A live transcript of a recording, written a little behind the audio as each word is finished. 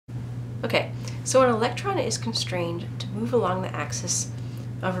Okay, so an electron is constrained to move along the axis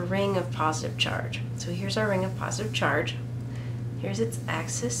of a ring of positive charge. So here's our ring of positive charge. Here's its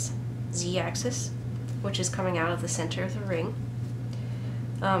axis, z-axis, which is coming out of the center of the ring.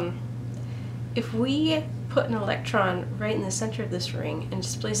 If we put an electron right in the center of this ring and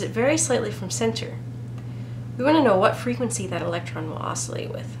displace it very slightly from center, we want to know what frequency that electron will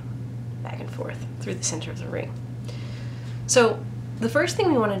oscillate with, back and forth, through the center of the ring. So the first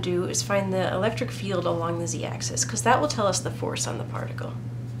thing we want to do is find the electric field along the z-axis, because that will tell us the force on the particle.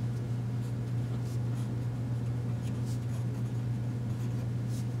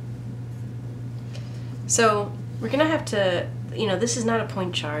 So we're going to have to, this is not a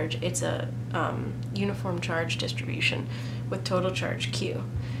point charge, it's a uniform charge distribution with total charge Q.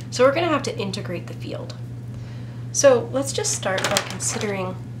 So we're going to have to integrate the field. So let's just start by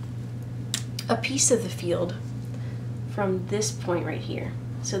considering a piece of the field from this point right here.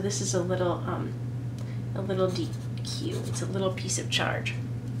 So this is a little dq, it's a little piece of charge.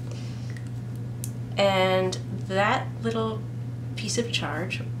 And that little piece of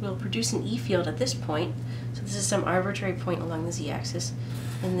charge will produce an E field at this point. So this is some arbitrary point along the z-axis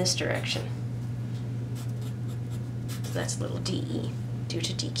in this direction. So that's little dE due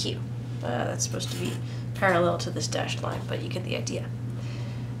to dq. That's supposed to be parallel to this dashed line, but you get the idea.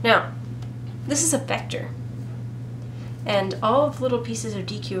 Now, this is a vector, and all of the little pieces of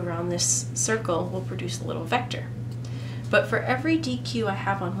dq around this circle will produce a little vector. But for every dq I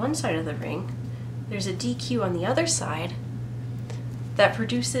have on one side of the ring, there's a dq on the other side that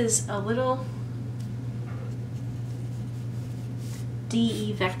produces a little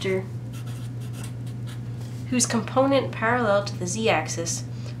dE vector whose component parallel to the z-axis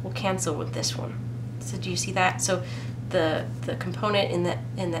will cancel with this one. So do you see that? So the component in the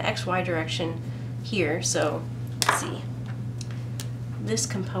xy direction here, so let's see, this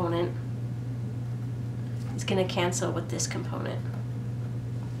component is going to cancel with this component.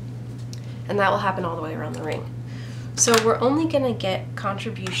 And that will happen all the way around the ring. So we're only going to get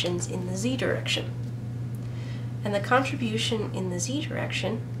contributions in the z direction. And the contribution in the z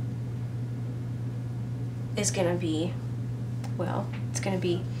direction is going to be, well, it's going to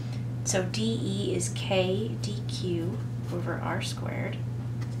be, so dE is k dq over r squared.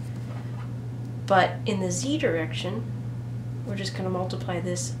 But in the z direction, we're just going to multiply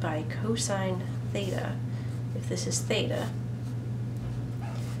this by cosine theta, if this is theta,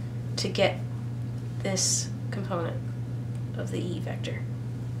 to get this component of the E vector.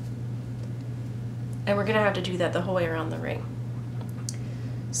 And we're going to have to do that the whole way around the ring.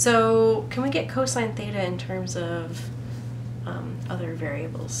 So can we get cosine theta in terms of other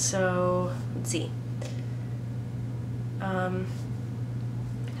variables? So let's see.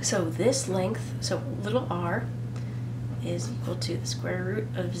 So this length, so little r, is equal to the square root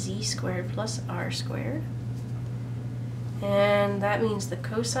of z squared plus r squared. And that means the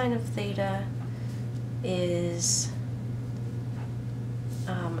cosine of theta is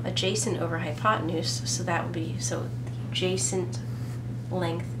adjacent over hypotenuse, so that would be, so the adjacent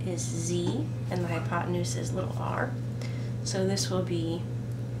length is z and the hypotenuse is little r. So this will be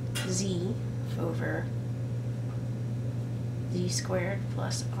z over z squared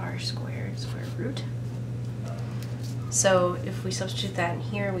plus r squared square root. So if we substitute that in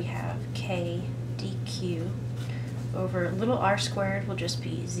here, we have k dq over little r squared will just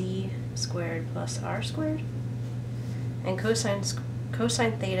be z squared plus r squared. And cosine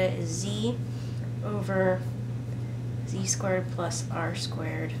theta is z over z squared plus r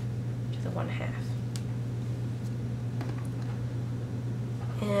squared to the 1/2.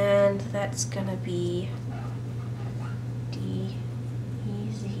 And that's going to be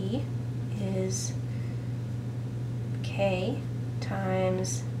dEz is k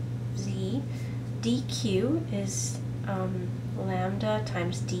times z. dq is lambda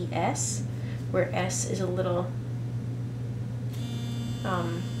times ds, where s is a little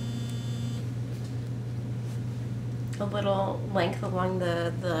length along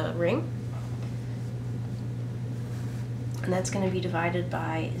the ring. And that's going to be divided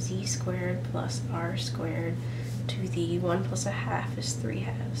by z squared plus r squared to the 1 plus 1/2 is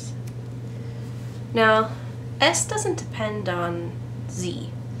 3/2. Now, s doesn't depend on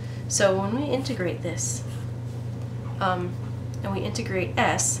z. So when we integrate this, and we integrate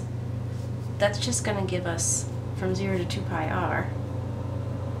s, that's just going to give us from 0 to 2 pi r,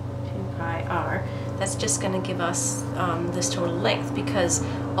 that's just going to give us this total length, because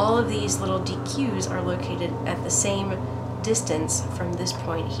all of these little dq's are located at the same distance from this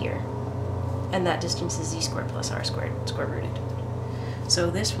point here. And that distance is z squared plus r squared, square rooted. So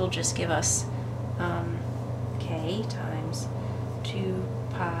this will just give us k times 2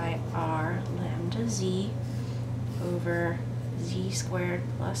 pi pi r lambda z over z squared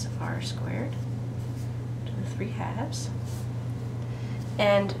plus r squared to the 3/2.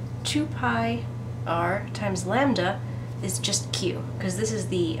 And 2 pi r times lambda is just q, because this is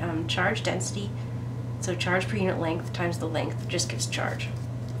the charge density, so charge per unit length times the length just gives charge.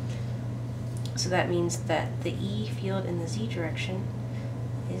 So that means that the E field in the z direction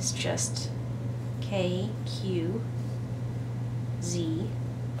is just k q z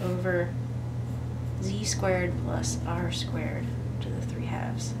over z squared plus r squared to the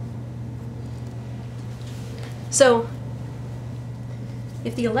 3/2. So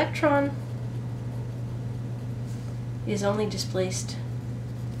if the electron is only displaced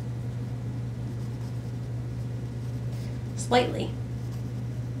slightly,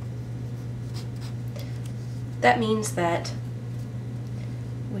 that means that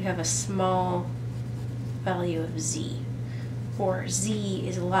we have a small value of z, or z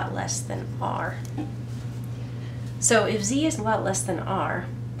is a lot less than r. So if z is a lot less than r,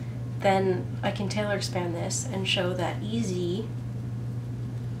 then I can Taylor expand this and show that Ez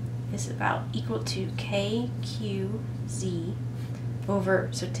is about equal to kqz over,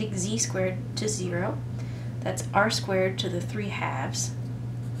 so take z squared to 0, that's r squared to the 3/2,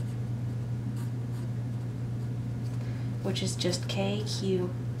 which is just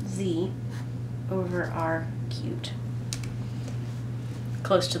kqz over r cubed,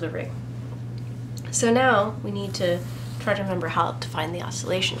 close to the ring. So now we need to try to remember how to find the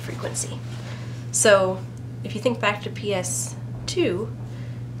oscillation frequency. So if you think back to PS2,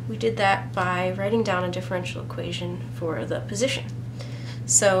 we did that by writing down a differential equation for the position.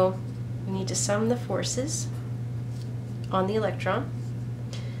 So we need to sum the forces on the electron,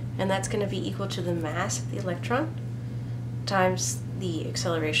 and that's going to be equal to the mass of the electron times the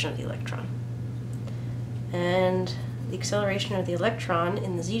acceleration of the electron. And the acceleration of the electron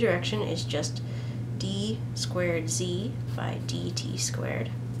in the z direction is just d squared z by dt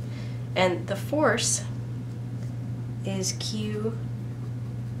squared. And the force is q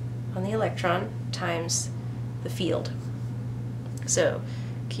on the electron times the field. So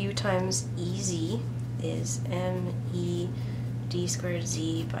q times Ez is me d squared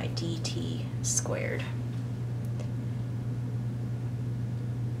z by dt squared.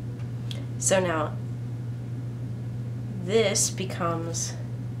 So now this becomes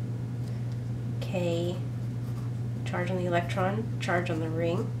k charge on the electron, charge on the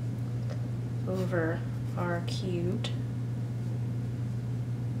ring, over r cubed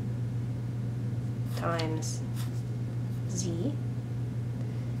times z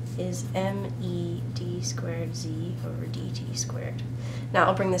is me d squared z over dt squared. Now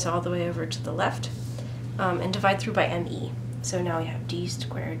I'll bring this all the way over to the left and divide through by me. So now we have d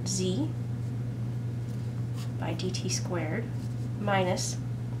squared z by dt squared minus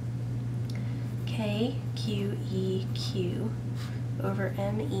k q e q over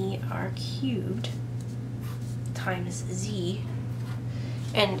me r cubed times z.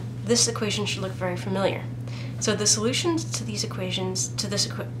 And this equation should look very familiar. So the solutions to these equations, to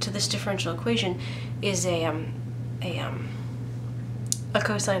this differential equation, is a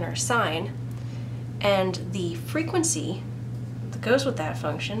cosine or a sine, and the frequency that goes with that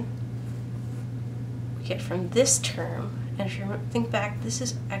function we get from this term. And if you think back, this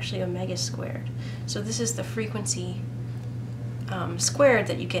is actually omega squared. So this is the frequency squared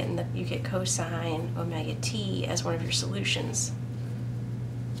that you get in you get cosine omega t as one of your solutions.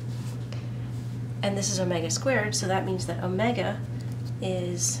 And this is omega squared, so that means that omega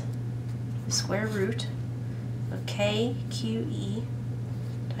is the square root of k qe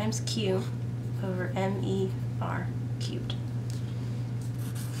times q over me r cubed.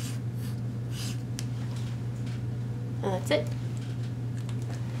 And that's it.